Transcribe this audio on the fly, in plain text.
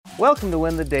Welcome to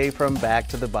Win the Day from Back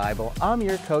to the Bible. I'm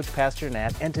your coach, Pastor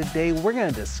Nat, and today we're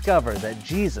going to discover that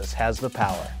Jesus has the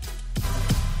power.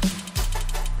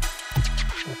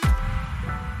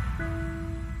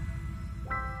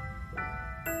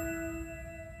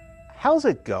 How's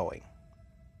it going?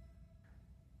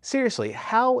 Seriously,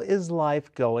 how is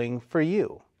life going for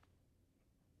you?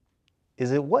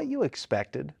 Is it what you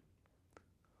expected?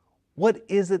 What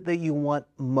is it that you want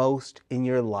most in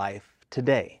your life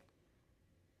today?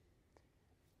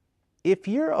 If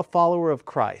you're a follower of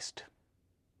Christ,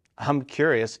 I'm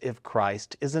curious if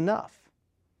Christ is enough.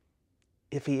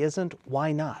 If He isn't,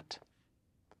 why not?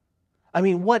 I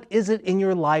mean, what is it in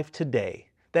your life today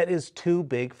that is too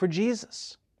big for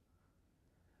Jesus?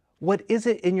 What is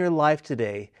it in your life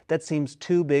today that seems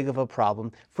too big of a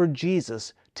problem for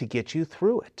Jesus to get you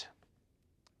through it?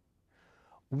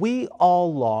 We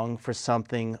all long for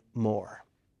something more.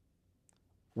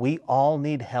 We all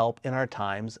need help in our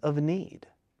times of need.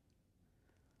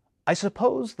 I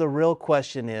suppose the real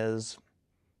question is,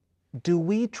 do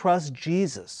we trust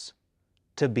Jesus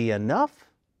to be enough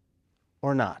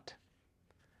or not?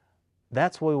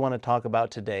 That's what we want to talk about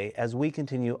today as we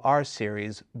continue our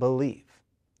series, Believe.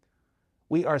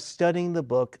 We are studying the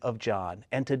book of John,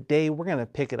 and today we're going to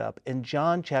pick it up in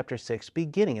John chapter 6,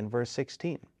 beginning in verse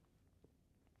 16.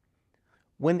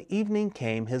 When evening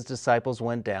came, His disciples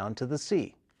went down to the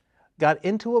sea, got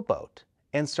into a boat,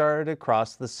 and started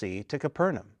across the sea to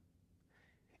Capernaum.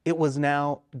 It was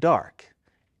now dark,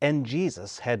 and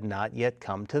Jesus had not yet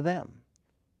come to them.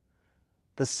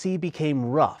 The sea became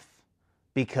rough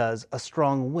because a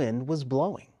strong wind was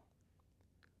blowing.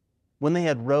 When they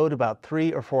had rowed about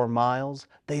 3 or 4 miles,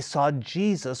 they saw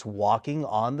Jesus walking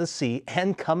on the sea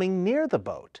and coming near the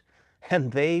boat,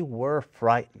 and they were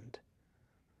frightened.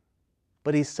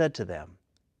 But He said to them,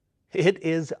 "It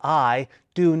is I,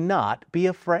 do not be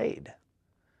afraid."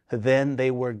 Then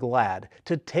they were glad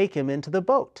to take Him into the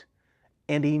boat,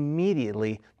 and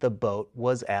immediately the boat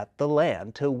was at the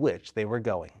land to which they were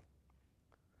going.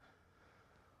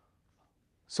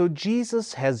 So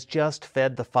Jesus has just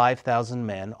fed the 5,000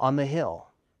 men on the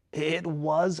hill. It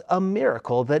was a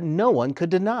miracle that no one could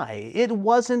deny. It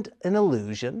wasn't an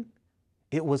illusion.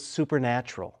 It was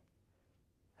supernatural.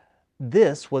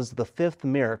 This was the 5th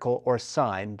miracle or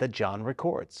sign that John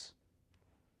records.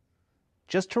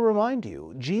 Just to remind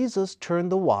you, Jesus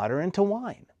turned the water into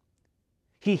wine.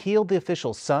 He healed the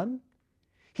official's son.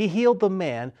 He healed the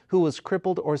man who was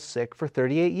crippled or sick for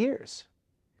 38 years.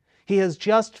 He has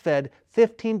just fed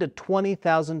 15,000 to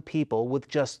 20,000 people with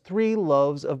just 3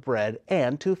 loaves of bread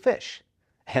and 2 fish.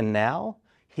 And now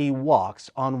He walks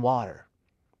on water.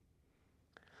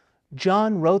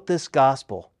 John wrote this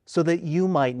gospel so that you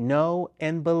might know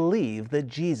and believe that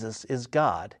Jesus is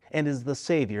God and is the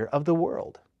Savior of the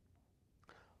world.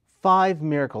 5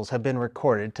 miracles have been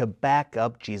recorded to back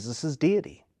up Jesus'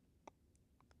 deity.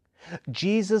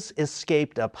 Jesus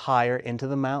escaped up higher into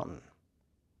the mountain.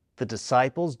 The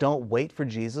disciples don't wait for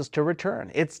Jesus to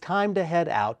return. It's time to head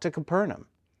out to Capernaum.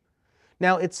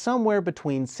 Now, it's somewhere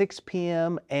between 6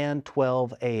 p.m. and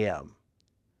 12 a.m.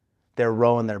 They're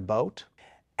rowing their boat.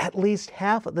 At least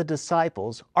half of the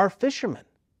disciples are fishermen.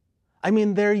 I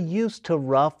mean, they're used to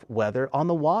rough weather on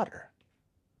the water.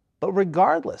 But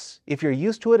regardless, if you're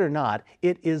used to it or not,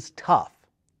 it is tough.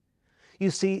 You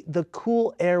see, the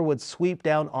cool air would sweep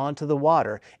down onto the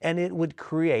water, and it would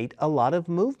create a lot of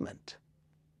movement.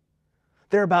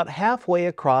 They're about halfway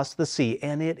across the sea,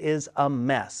 and it is a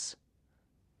mess.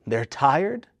 They're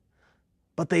tired,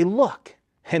 but they look,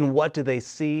 and what do they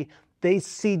see? They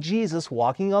see Jesus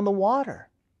walking on the water.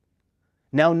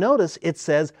 Now notice it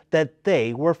says that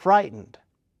they were frightened.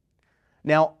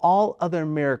 Now, all other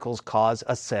miracles cause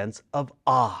a sense of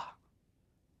awe.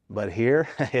 But here,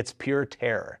 it's pure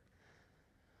terror.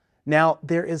 Now,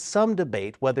 there is some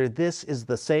debate whether this is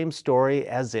the same story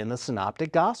as in the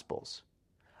Synoptic Gospels.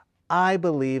 I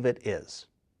believe it is.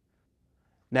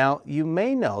 Now, you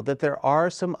may know that there are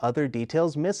some other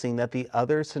details missing that the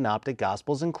other Synoptic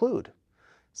Gospels include,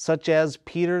 such as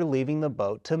Peter leaving the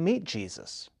boat to meet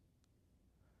Jesus.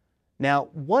 Now,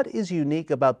 what is unique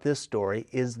about this story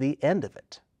is the end of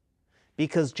it.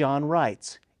 Because John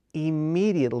writes,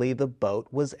 immediately the boat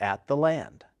was at the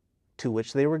land to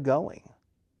which they were going.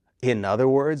 In other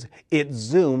words, it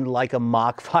zoomed like a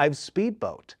Mach 5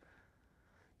 speedboat.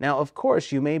 Now, of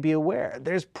course, you may be aware,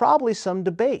 there's probably some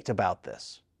debate about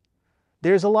this.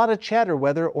 There's a lot of chatter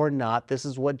whether or not this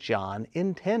is what John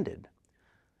intended.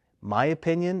 My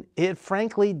opinion, it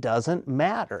frankly doesn't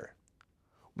matter.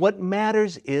 What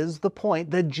matters is the point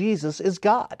that Jesus is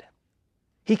God.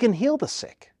 He can heal the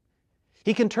sick.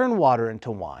 He can turn water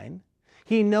into wine.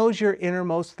 He knows your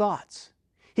innermost thoughts.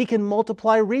 He can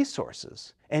multiply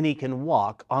resources, and He can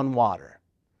walk on water.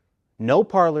 No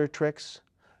parlor tricks,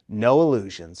 no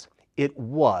illusions. It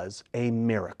was a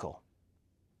miracle.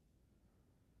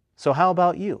 So how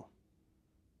about you?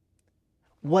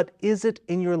 What is it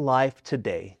in your life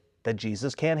today that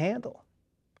Jesus can't handle?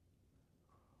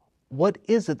 What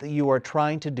is it that you are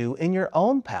trying to do in your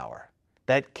own power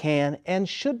that can and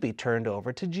should be turned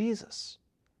over to Jesus?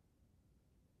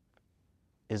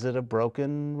 Is it a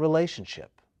broken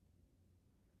relationship?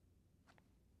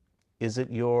 Is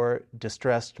it your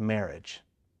distressed marriage?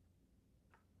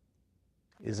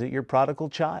 Is it your prodigal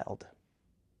child?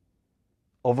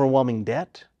 Overwhelming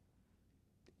debt?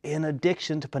 An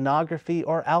addiction to pornography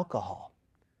or alcohol?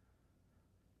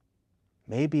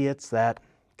 Maybe it's that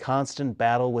constant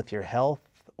battle with your health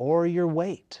or your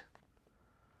weight.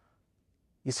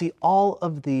 You see, all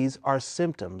of these are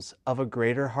symptoms of a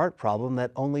greater heart problem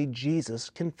that only Jesus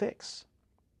can fix.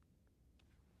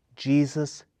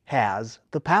 Jesus has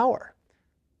the power.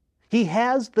 He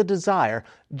has the desire.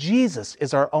 Jesus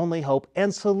is our only hope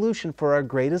and solution for our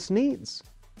greatest needs.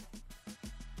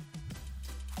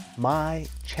 My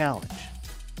challenge,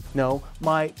 no,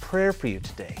 my prayer for you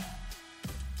today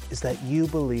is that you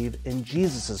believe in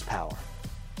Jesus' power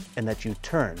and that you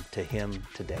turn to Him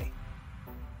today.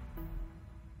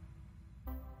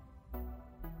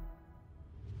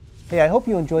 Hey, I hope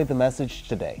you enjoyed the message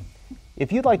today.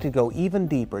 If you'd like to go even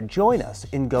deeper, join us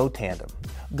in Go Tandem.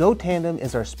 Go Tandem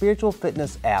is our spiritual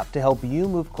fitness app to help you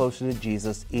move closer to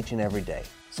Jesus each and every day.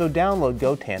 So download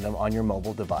Go Tandem on your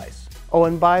mobile device. Oh,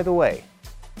 and by the way,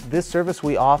 this service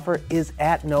we offer is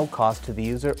at no cost to the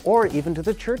user or even to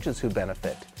the churches who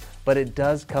benefit, but it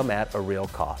does come at a real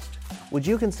cost. Would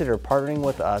you consider partnering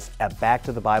with us at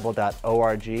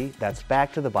backtothebible.org? That's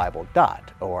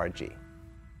backtothebible.org.